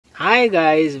Hi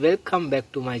guys, welcome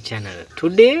back to my channel.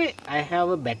 Today I have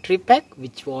a battery pack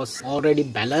which was already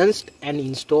balanced and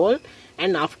installed,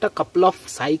 and after a couple of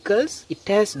cycles it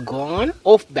has gone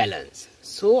off balance.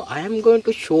 So I am going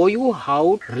to show you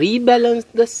how to rebalance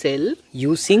the cell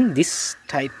using this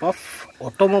type of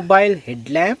automobile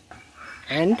headlamp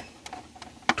and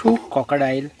two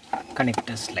crocodile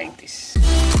connectors like this.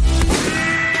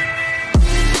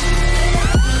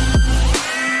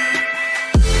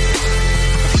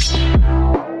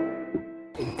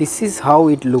 This is how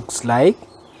it looks like.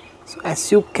 So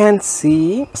as you can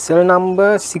see, cell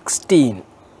number 16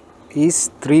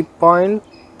 is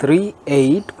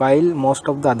 3.38 while most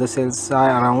of the other cells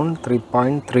are around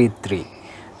 3.33.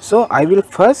 So I will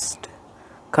first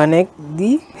connect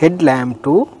the headlamp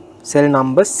to cell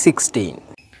number 16.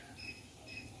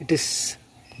 It is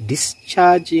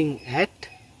discharging at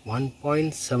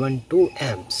 1.72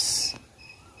 amps.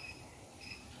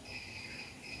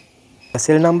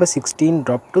 Cell number 16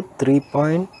 dropped to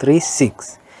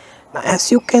 3.36. Now as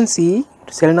you can see,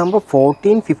 cell number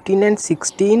 14, 15 and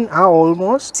 16 are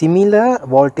almost similar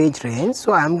voltage range.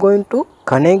 So I am going to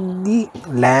connect the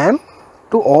lamp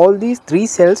to all these three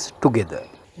cells together.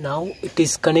 Now it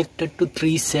is connected to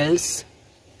three cells,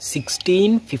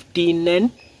 16, 15 and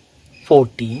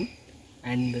 14,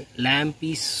 and the lamp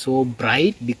is so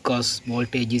bright because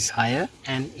voltage is higher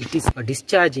and it is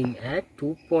discharging at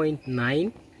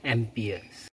 2.9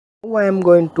 amperes. Now I am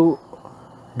going to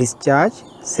discharge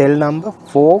cell number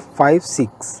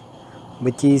 456,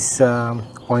 which is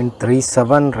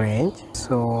 0.37 range.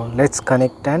 So let's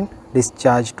connect and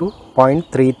discharge to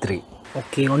 0.33.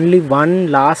 Okay, only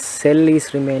one last cell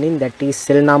is remaining, that is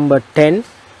cell number 10.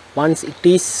 Once it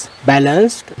is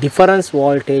balanced, difference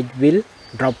voltage will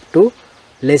drop to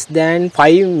less than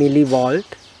 5 millivolt,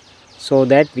 so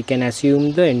that we can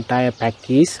assume the entire pack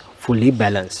is fully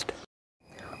balanced.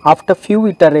 After few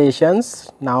iterations,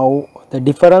 now the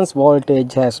difference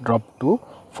voltage has dropped to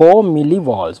 4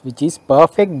 millivolts, which is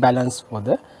perfect balance for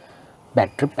the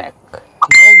battery pack.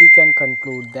 Now we can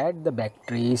conclude that the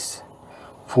battery is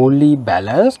fully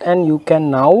balanced, and you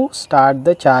can now start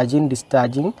the charging,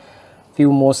 discharging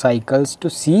few more cycles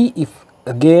to see if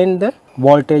again the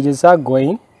voltages are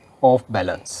going off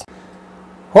balance.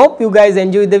 Hope you guys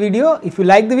enjoyed the video. If you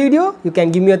like the video, you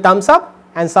can give me a thumbs up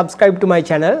and subscribe to my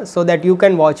channel so that you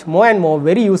can watch more and more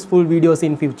very useful videos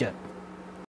in future.